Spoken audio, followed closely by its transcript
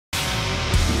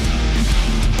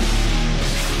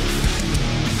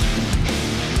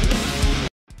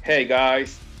Hey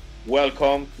guys,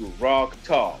 welcome to Rock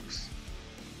Talks.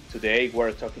 Today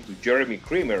we're talking to Jeremy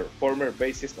Creamer, former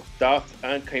bassist of Daath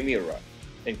and Chimaira,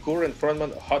 and current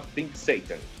frontman of Hot Pink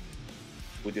Satan.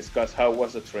 We discuss how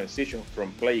was the transition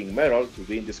from playing metal to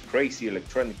being this crazy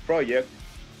electronic project,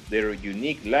 their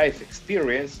unique life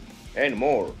experience, and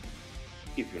more.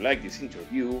 If you like this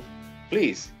interview,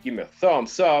 please give me a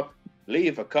thumbs up,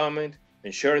 leave a comment,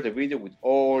 and share the video with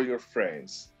all your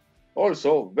friends.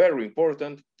 Also, very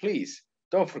important, please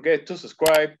don't forget to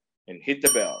subscribe and hit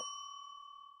the bell.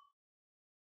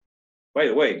 By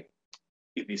the way,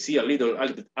 if you see a little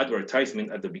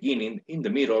advertisement at the beginning, in the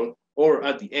middle, or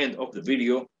at the end of the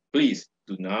video, please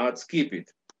do not skip it.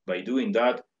 By doing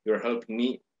that, you're helping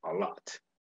me a lot.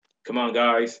 Come on,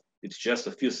 guys, it's just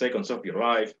a few seconds of your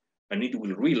life, and it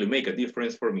will really make a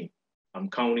difference for me. I'm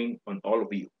counting on all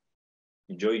of you.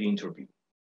 Enjoy the interview.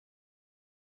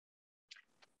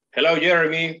 Hello,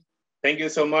 Jeremy. Thank you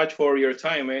so much for your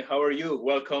time, man. How are you?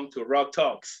 Welcome to Rock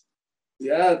Talks.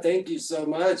 Yeah, thank you so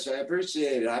much. I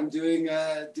appreciate it. I'm doing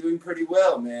pretty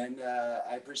well, man.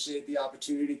 I appreciate the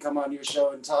opportunity to come on your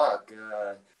show and talk.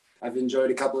 I've enjoyed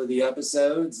a couple of the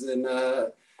episodes, and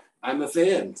I'm a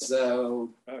fan.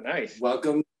 So, nice.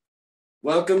 Welcome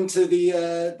to the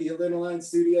Alinaline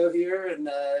studio here, and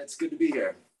it's good to be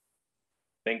here.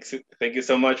 Thank you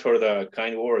so much for the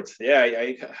kind words. Yeah,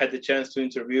 I had the chance to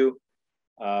interview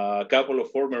a couple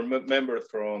of former members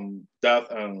from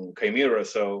Daath and Chimaira,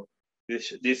 so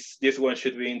this one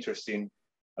should be interesting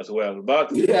as well.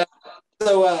 But yeah,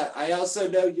 so I also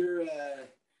know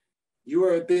you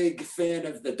were a big fan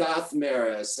of the Daath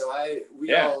era, so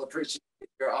we all appreciate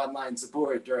your online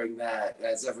support during that,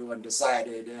 as everyone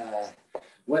decided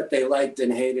what they liked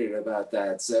and hated about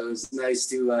that. So it was nice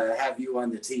to have you on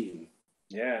the team.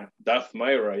 Yeah, Daath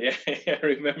Myra. Yeah, I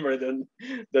remember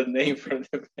the name from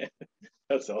the band.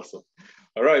 That's awesome.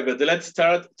 All right, but let's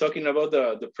start talking about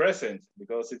the present,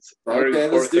 because it's very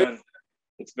important.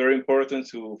 It's very important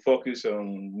to focus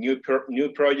on new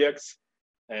projects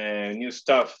and new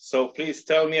stuff. So please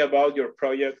tell me about your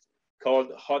project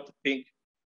called Hot Pink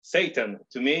Satan.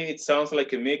 To me, it sounds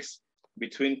like a mix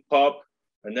between pop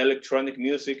and electronic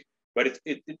music, but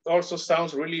it also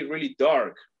sounds really, really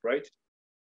dark, right?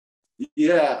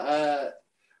 Yeah,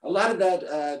 a lot of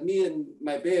that, me and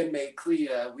my bandmate Clea,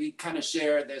 we kind of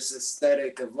share this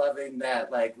aesthetic of loving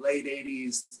that like late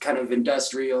 80s kind of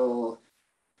industrial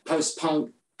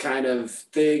post-punk kind of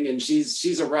thing. And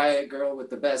she's a riot girl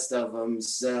with the best of them.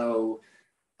 So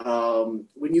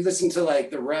when you listen to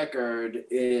like the record,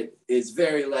 it is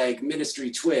very like Ministry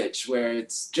Twitch, where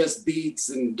it's just beats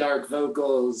and dark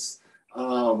vocals.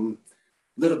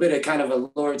 Little bit of kind of a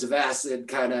Lords of Acid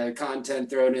kind of content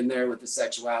thrown in there with the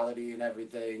sexuality and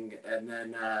everything. And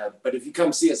then, but if you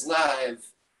come see us live,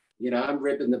 I'm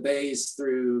ripping the bass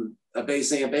through a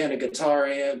bass amp and a guitar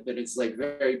amp, and it's like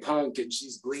very punk, and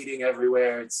she's bleeding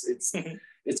everywhere. It's it's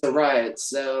a riot.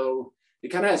 So it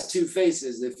kind of has two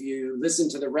faces. If you listen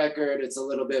to the record, it's a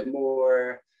little bit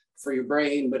more for your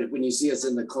brain, but when you see us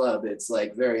in the club, it's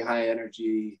like very high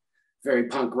energy, very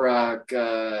punk rock,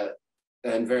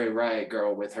 and very riot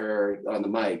girl with her on the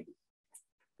mic.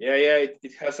 Yeah, it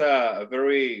has a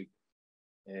very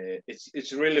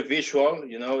it's really visual.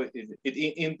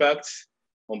 It impacts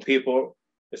on people,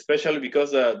 especially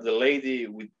because the lady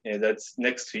that's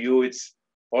next to you, it's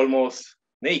almost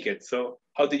naked. So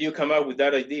how did you come up with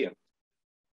that idea?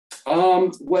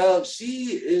 Well,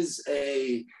 she is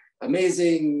a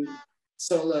amazing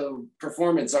solo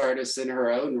performance artist in her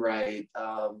own right.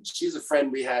 She's a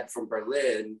friend we had from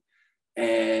Berlin,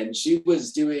 and she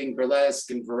was doing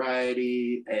burlesque and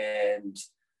variety and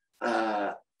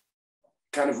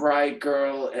kind of riot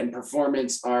girl and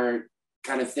performance art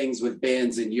kind of things with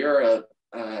bands in Europe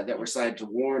that were signed to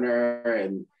Warner.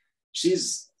 And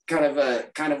she's kind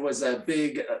of was a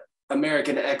big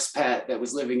American expat that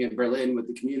was living in Berlin with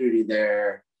the community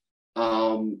there.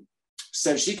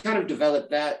 So she kind of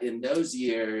developed that in those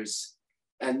years.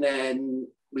 And then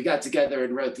we got together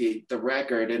and wrote the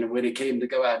record. And when it came to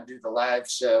go out and do the live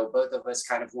show, both of us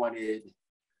kind of wanted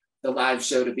the live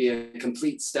show to be a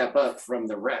complete step up from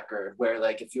the record, where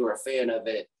like, if you were a fan of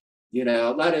it,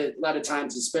 a lot of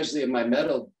times, especially in my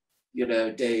metal,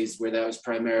 days where that was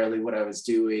primarily what I was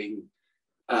doing,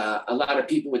 a lot of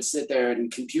people would sit there and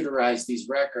computerize these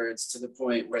records to the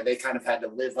point where they kind of had to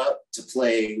live up to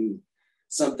playing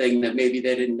something that maybe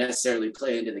they didn't necessarily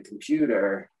play into the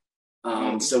computer.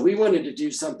 So we wanted to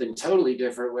do something totally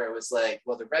different, where it was like,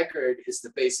 well, the record is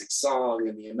the basic song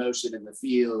and the emotion and the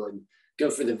feel, and go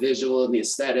for the visual and the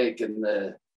aesthetic and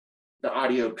the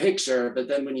audio picture. But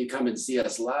then when you come and see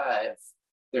us live,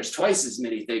 there's twice as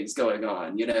many things going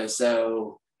on,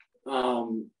 so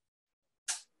Um,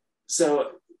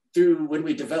 so through when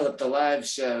we developed the live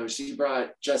show, she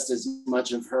brought just as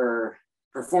much of her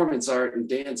performance art and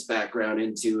dance background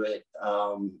into it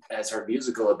as her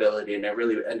musical ability, and it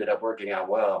really ended up working out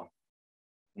well.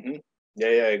 Mm-hmm.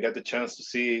 Yeah, I got the chance to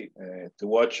see, to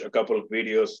watch a couple of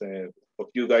videos of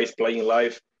you guys playing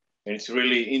live, and it's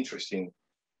really interesting,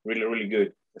 really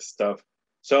good stuff.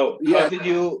 So Yeah.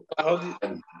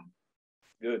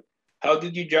 good. How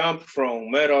did you jump from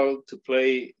metal to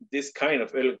play this kind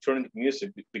of electronic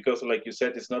music? Because like you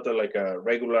said, it's not like a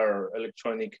regular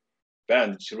electronic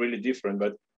band, it's really different,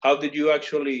 but how did you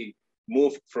actually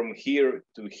move from here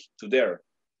to there?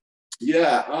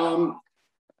 Yeah, I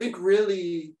think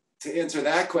really to answer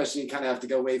that question, you kind of have to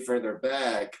go way further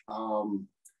back.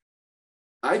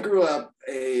 I grew up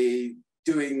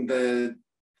doing the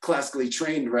classically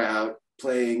trained route,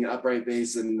 playing upright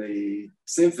bass in the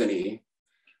symphony.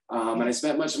 And I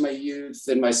spent much of my youth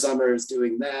and my summers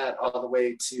doing that, all the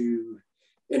way to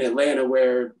in Atlanta,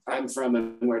 where I'm from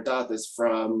and where Daath is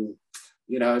from.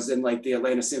 You know, I was in like the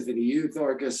Atlanta Symphony Youth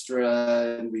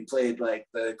Orchestra, and we played like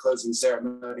the closing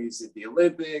ceremonies at the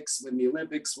Olympics when the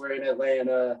Olympics were in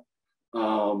Atlanta.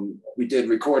 We did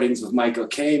recordings with Michael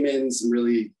Kamen, some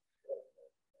really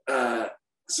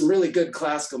good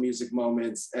classical music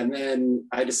moments. And then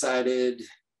I decided,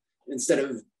 instead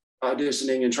of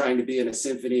auditioning and trying to be in a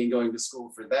symphony and going to school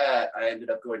for that, I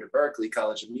ended up going to Berklee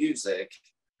College of Music.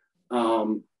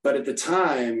 But at the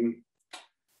time,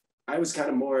 I was kind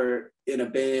of more in a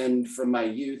band from my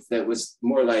youth that was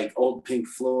more like old Pink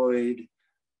Floyd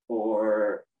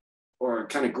or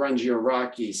kind of grungy or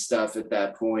rocky stuff at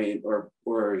that point,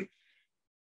 or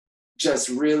just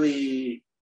really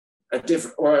I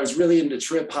was really into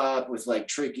trip hop with like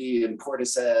Tricky and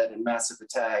Portishead and Massive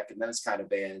Attack and those kind of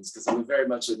bands, because I'm very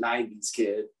much a 90s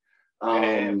kid.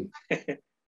 And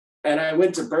I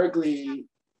went to Berklee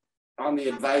on the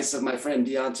advice of my friend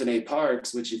Deontay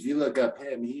Parks, which if you look up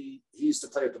him, he used to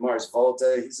play with the Mars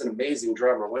Volta. He's an amazing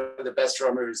drummer, one of the best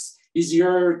drummers. He's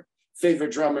your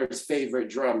favorite drummer's favorite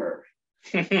drummer.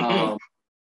 And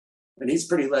he's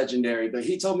pretty legendary, but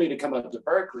he told me to come up to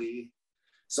Berklee.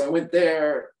 So I went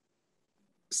there,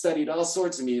 studied all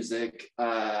sorts of music,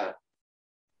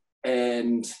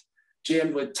 and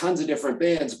jammed with tons of different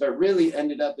bands, but really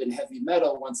ended up in heavy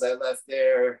metal once I left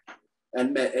there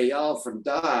and met Eyal from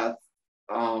Daath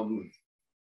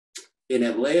in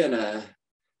Atlanta,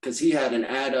 because he had an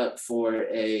ad up for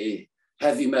a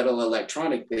heavy metal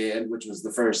electronic band, which was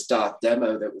the first Daath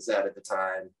demo that was out at the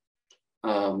time.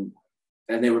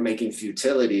 And they were making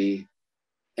Futility.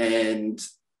 And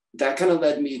that kind of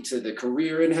led me to the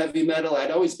career in heavy metal.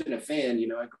 I'd always been a fan, you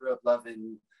know, I grew up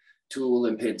loving Tool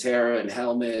and Pantera and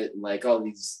Helmet and like all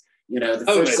these, you know, the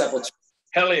first Sepultura.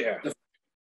 Hell yeah.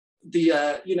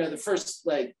 The first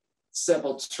like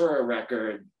Sepultura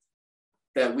record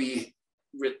that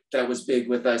was big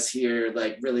with us here,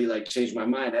 like really like changed my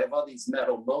mind. I have all these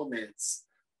metal moments,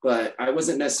 but I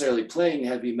wasn't necessarily playing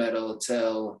heavy metal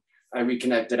till I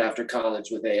reconnected after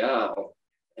college with Eyal.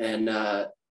 And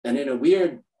in a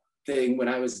weird thing, when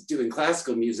I was doing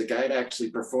classical music, I had actually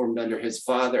performed under his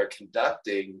father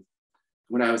conducting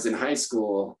when I was in high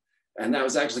school. And that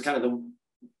was actually kind of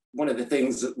one of the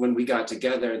things that when we got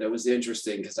together that was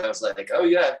interesting, because I was like, oh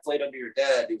yeah, I played under your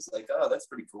dad. He was like, oh, that's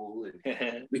pretty cool.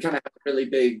 And we kind of had a really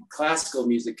big classical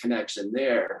music connection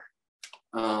there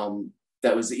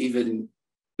that was even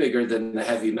bigger than the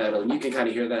heavy metal. And you can kind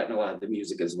of hear that in a lot of the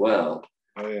music as well.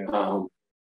 Oh, yeah.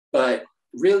 But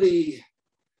really,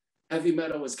 heavy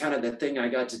metal was kind of the thing I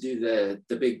got to do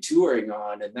the big touring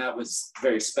on, and that was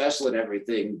very special and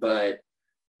everything. But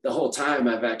the whole time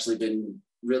I've actually been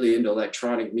really into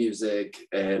electronic music,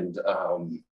 and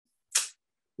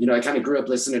you know, I kind of grew up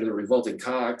listening to the Revolting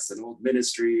Cocks and Old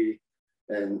Ministry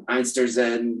and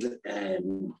Einstürzend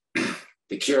and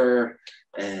The Cure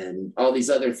and all these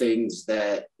other things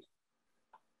that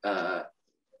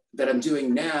I'm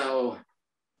doing now.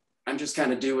 I'm just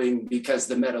kind of doing because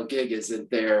the metal gig isn't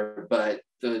there, but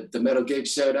the metal gig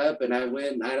showed up and I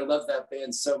went. I love that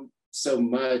band so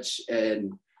much,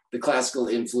 and the classical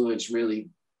influence really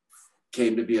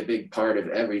came to be a big part of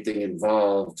everything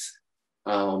involved.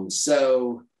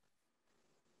 So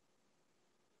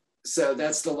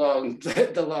that's the long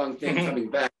thing coming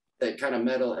back. That kind of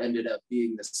metal ended up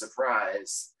being the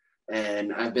surprise,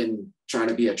 and I've been trying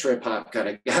to be a trip hop kind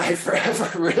of guy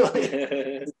forever,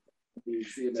 really.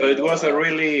 You know, so it was a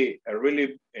really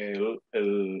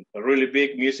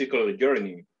big musical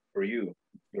journey for you.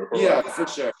 Yeah, for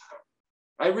sure.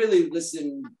 I really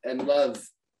listen and love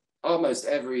almost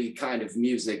every kind of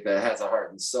music that has a heart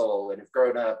and soul. And if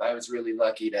growing up, I was really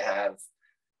lucky to have,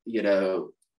 you know,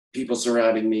 people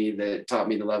surrounding me that taught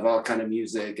me to love all kind of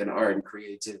music and art and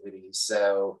creativity.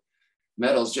 So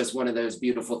metal's just one of those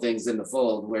beautiful things in the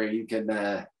fold where you can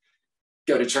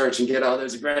go to church and get all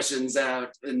those aggressions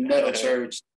out in metal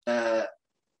church. And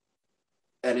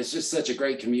it's just such a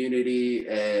great community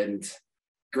and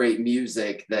great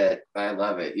music that I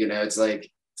love it. You know, it's like,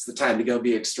 it's the time to go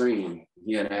be extreme,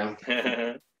 you know?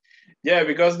 Yeah,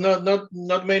 because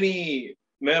not many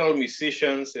metal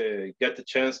musicians get the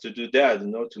chance to do that, you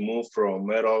know, to move from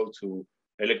metal to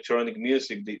electronic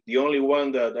music. The only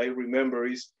one that I remember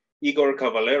is Igor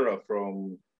Cavalera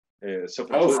from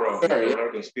Sepultura,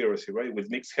 sure, Conspiracy, right? With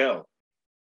Mixed Hell.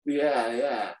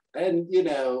 Yeah. And, you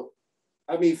know,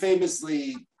 I mean,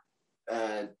 famously,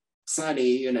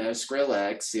 Sonny, you know,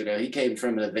 Skrillex, you know, he came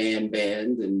from a band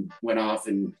and went off,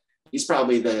 and he's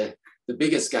probably the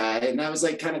biggest guy. And that was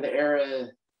like kind of the era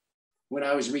when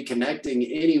I was reconnecting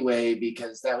anyway,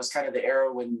 because that was kind of the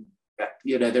era when,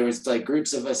 you know, there was like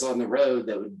groups of us on the road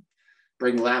that would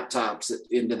bring laptops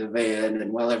into the van,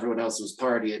 and while everyone else was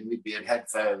partying, we'd be in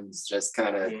headphones, just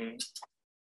kind of, you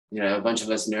know, a bunch of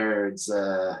us nerds,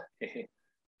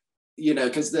 you know,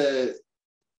 because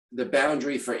the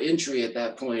boundary for entry at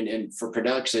that point and for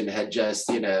production had just,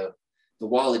 you know, the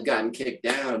wall had gotten kicked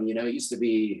down. You know, it used to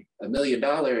be $1 million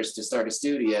to start a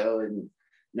studio, and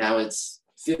now it's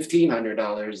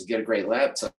 $1,500 to get a great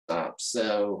laptop.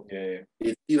 So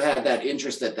if you had that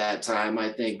interest at that time,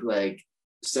 I think like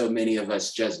so many of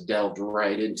us just delved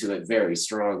right into it very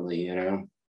strongly, you know?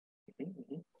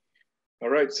 All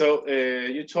right, so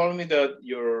you told me that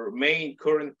your main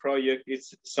current project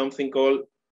is something called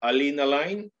Alina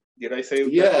Line. Did I say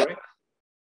that right?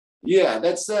 Yeah,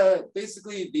 that's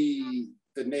basically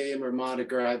the name or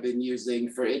moniker I've been using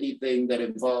for anything that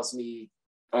involves me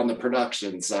on the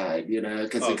production side, you know,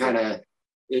 because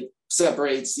it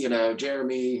separates, you know,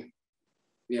 Jeremy,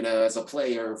 you know, as a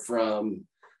player from,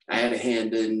 I had a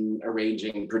hand in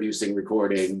arranging, producing,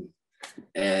 recording,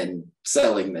 and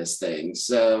selling this thing.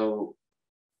 So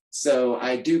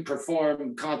I do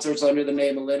perform concerts under the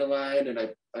name Alina Line, and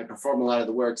I perform a lot of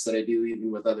the works that I do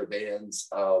even with other bands.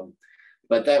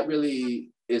 But that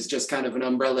really is just kind of an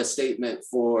umbrella statement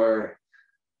for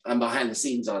I'm behind the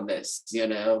scenes on this, you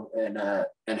know,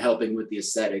 and helping with the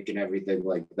aesthetic and everything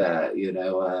like that, you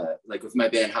know, like with my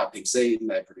band Hot Pink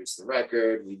Satan, I produced the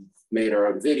record, we made our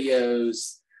own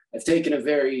videos. I've taken a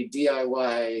very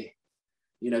DIY,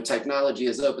 you know, technology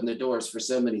has opened the doors for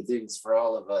so many things for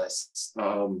all of us,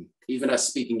 even us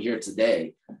speaking here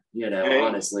today, you know,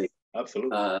 honestly.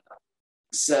 Absolutely.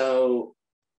 So,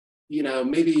 you know,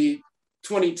 maybe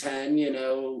 2010, you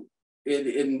know,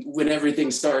 when everything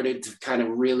started to kind of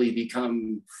really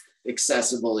become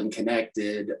accessible and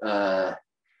connected,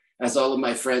 as all of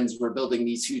my friends were building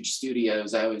these huge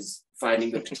studios, I was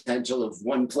finding the potential of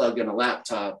one plug and a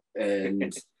laptop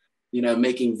and, you know,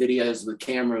 making videos with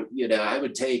camera. You know, I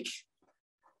would take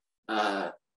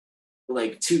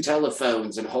like 2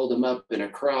 telephones and hold them up in a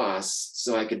cross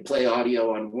so I could play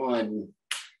audio on one,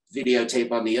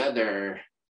 videotape on the other.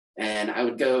 And I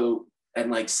would go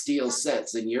and like steal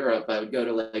sets in Europe. I would go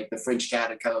to like the French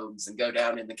catacombs and go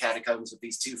down in the catacombs with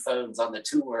these 2 phones on the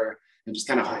tour and just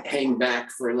kind of hang back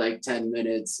for like 10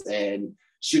 minutes and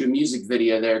shoot a music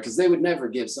video there, because they would never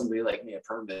give somebody like me a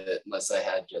permit unless I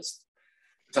had just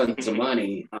tons of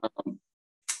money.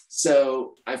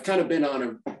 So I've kind of been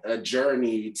on a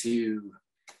journey to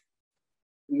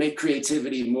make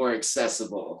creativity more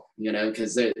accessible, you know,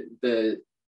 because the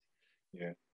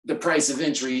price of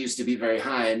entry used to be very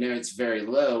high, and now it's very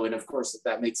low. And of course,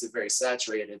 that makes it very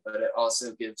saturated, but it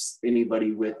also gives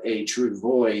anybody with a true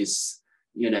voice,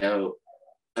 you know,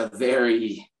 a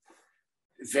very,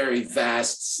 very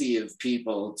vast sea of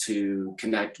people to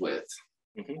connect with.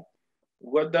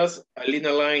 What does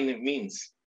Alina Line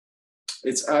means?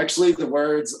 It's actually the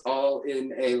words all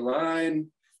in a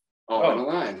line, all in a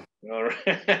line. All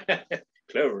right.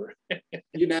 Clever.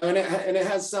 You know, and it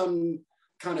has some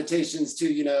connotations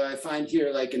too, you know. I find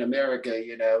here, like in America,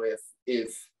 you know,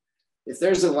 if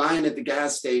there's a line at the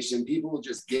gas station, people will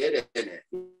just get in it.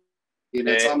 You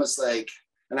know, it's almost like,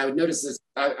 and I would notice this,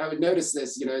 I would notice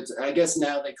this, you know, I guess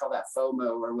now they call that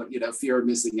FOMO, or what, you know, fear of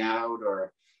missing out,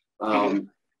 or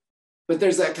but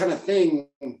there's that kind of thing,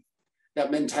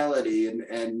 that mentality,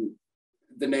 and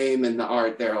the name and the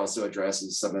art there also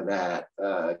addresses some of that,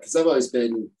 because I've always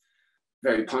been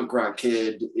very punk rock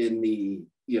kid in the,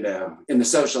 you know, in the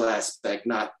social aspect,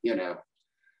 not, you know,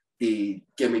 the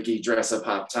gimmicky dress up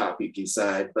hop topic-y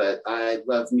side, but I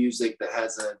love music that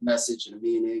has a message and a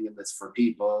meaning and that's for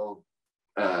people.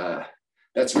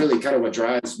 That's really kind of what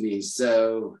drives me.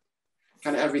 So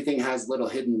kind of everything has little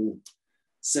hidden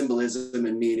symbolism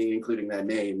and meaning, including that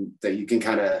name, that you can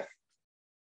kind of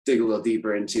dig a little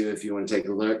deeper into if you want to take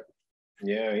a look.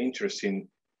 Yeah, interesting.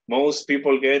 Most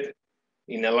people get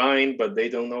in a line, but they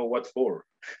don't know what for.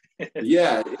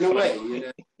 Yeah, in a way, you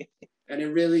know, and it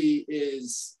really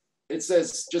is, it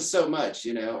says just so much,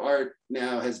 you know. Art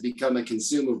now has become a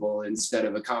consumable instead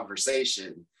of a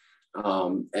conversation.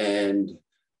 And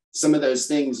some of those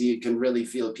things you can really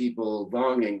feel people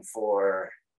longing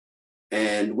for.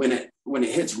 And when it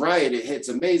hits right, it hits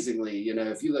amazingly. You know,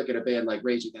 if you look at a band like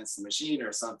Rage Against the Machine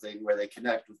or something where they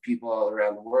connect with people all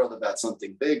around the world about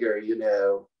something bigger, you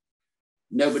know,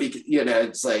 nobody, you know,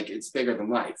 it's like, it's bigger than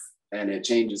life and it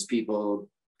changes people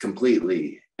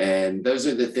completely. And those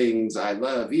are the things I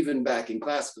love. Even back in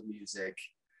classical music,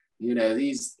 you know,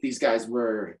 these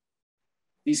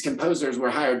composers were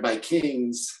hired by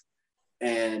kings,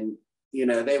 and you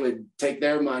know, they would take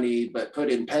their money but put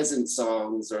in peasant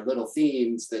songs or little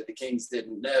themes that the kings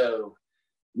didn't know,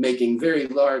 making very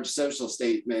large social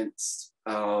statements,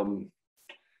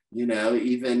 you know,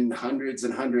 even hundreds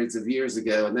and hundreds of years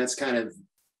ago. And that's kind of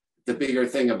the bigger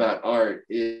thing about art,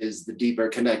 is the deeper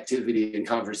connectivity and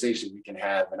conversation we can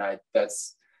have. And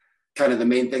that's kind of the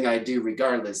main thing I do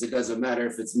regardless. It doesn't matter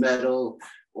if it's metal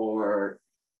or,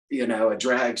 you know, a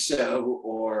drag show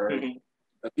or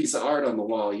a piece of art on the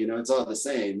wall, you know, it's all the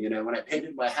same. You know, when I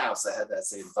painted my house, I had that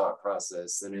same thought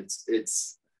process. And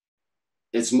it's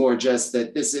more just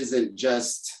that this isn't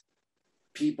just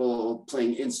people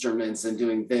playing instruments and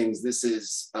doing things. This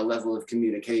is a level of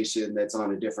communication that's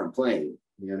on a different plane,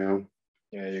 you know?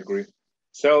 Yeah, I agree.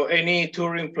 So any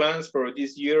touring plans for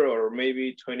this year or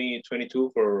maybe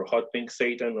 2022 for Hot Pink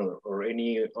Satan or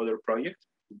any other project?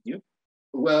 You?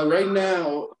 Well, right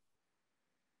now,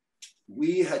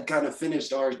 we had kind of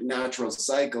finished our natural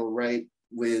cycle right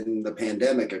when the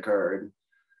pandemic occurred.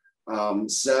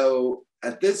 So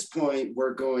at this point,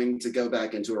 we're going to go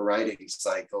back into a writing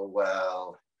cycle.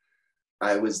 Well,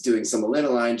 I was doing some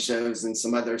Line shows and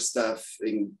some other stuff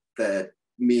that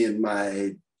me and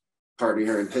my partner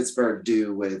here in Pittsburgh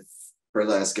do with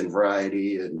burlesque and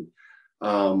variety. And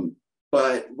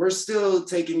but we're still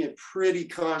taking it pretty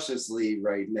cautiously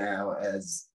right now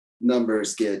as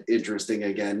numbers get interesting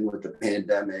again with the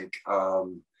pandemic.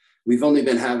 We've only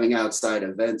been having outside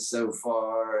events so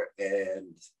far,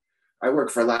 and I work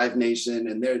for Live Nation,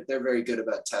 and they're very good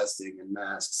about testing and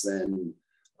masks and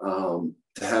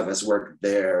to have us work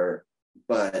there.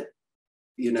 But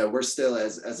you know, we're still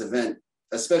as event,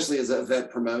 especially as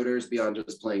event promoters, beyond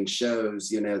just playing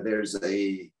shows, you know, there's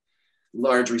a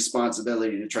large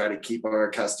responsibility to try to keep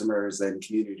our customers and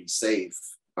community safe.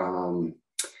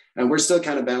 And we're still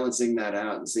kind of balancing that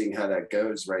out and seeing how that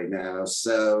goes right now.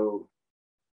 So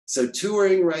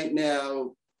touring right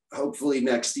now, hopefully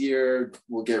next year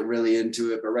we'll get really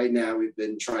into it. But right now we've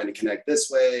been trying to connect this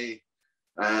way.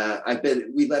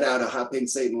 We let out a Hot Pink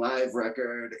Satan live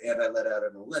record, and I let out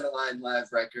an Line live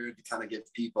record to kind of give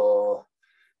people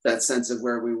that sense of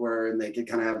where we were, and they could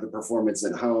kind of have the performance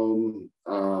at home,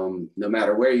 no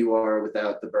matter where you are,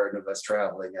 without the burden of us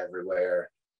traveling everywhere.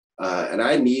 And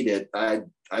I need it.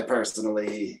 I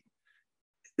personally,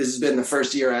 this has been the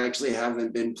first year I actually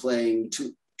haven't been playing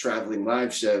traveling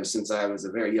live shows since I was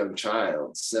a very young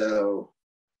child. So,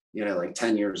 you know, like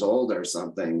 10 years old or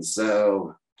something.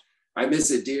 So I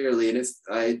miss it dearly. And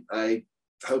I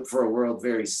hope for a world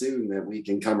very soon that we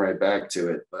can come right back to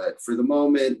it. But for the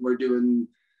moment, we're doing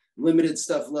limited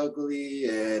stuff locally.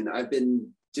 And I've been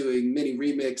doing mini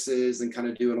remixes and kind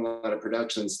of doing a lot of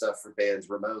production stuff for bands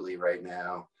remotely right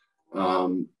now.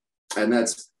 And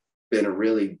that's been a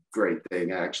really great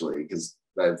thing, actually, because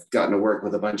I've gotten to work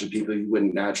with a bunch of people you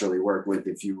wouldn't naturally work with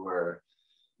if you were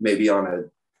maybe on a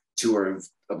tour of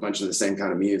a bunch of the same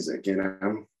kind of music, you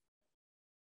know?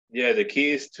 Yeah, the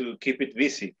key is to keep it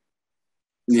busy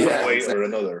some way exactly. or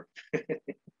another.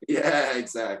 Yeah,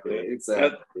 exactly.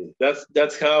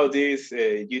 That's how this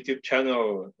YouTube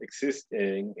channel exists,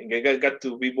 and I got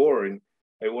to be bored.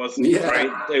 I was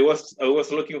I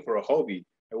was looking for a hobby.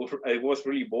 I was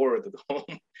really bored at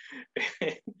home.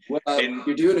 Well,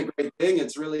 you're doing a great thing.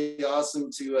 It's really awesome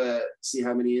to see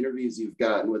how many interviews you've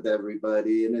gotten with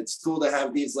everybody, and it's cool to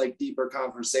have these like deeper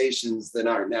conversations that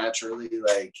aren't naturally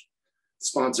like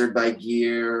sponsored by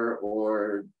gear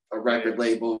or a record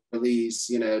label release,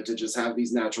 you know, to just have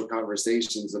these natural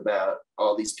conversations about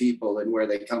all these people and where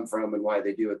they come from and why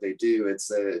they do what they do.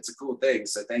 It's a cool thing.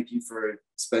 So thank you for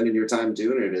spending your time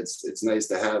doing it. It's nice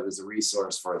to have as a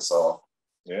resource for us all.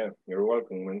 Yeah, you're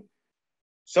welcome, man.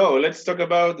 So let's talk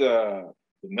about the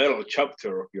metal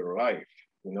chapter of your life.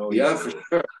 You know, for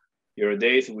sure. Your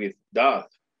days with Daath.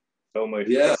 So my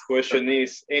Yeah. first question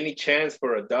is, any chance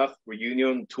for a Daath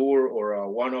reunion tour or a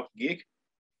one-off gig,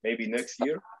 maybe next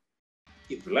year?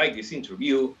 If you like this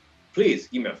interview, please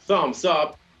give me a thumbs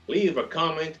up, leave a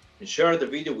comment, and share the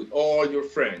video with all your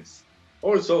friends.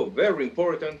 Also, very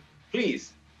important,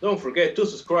 please don't forget to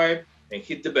subscribe and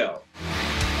hit the bell.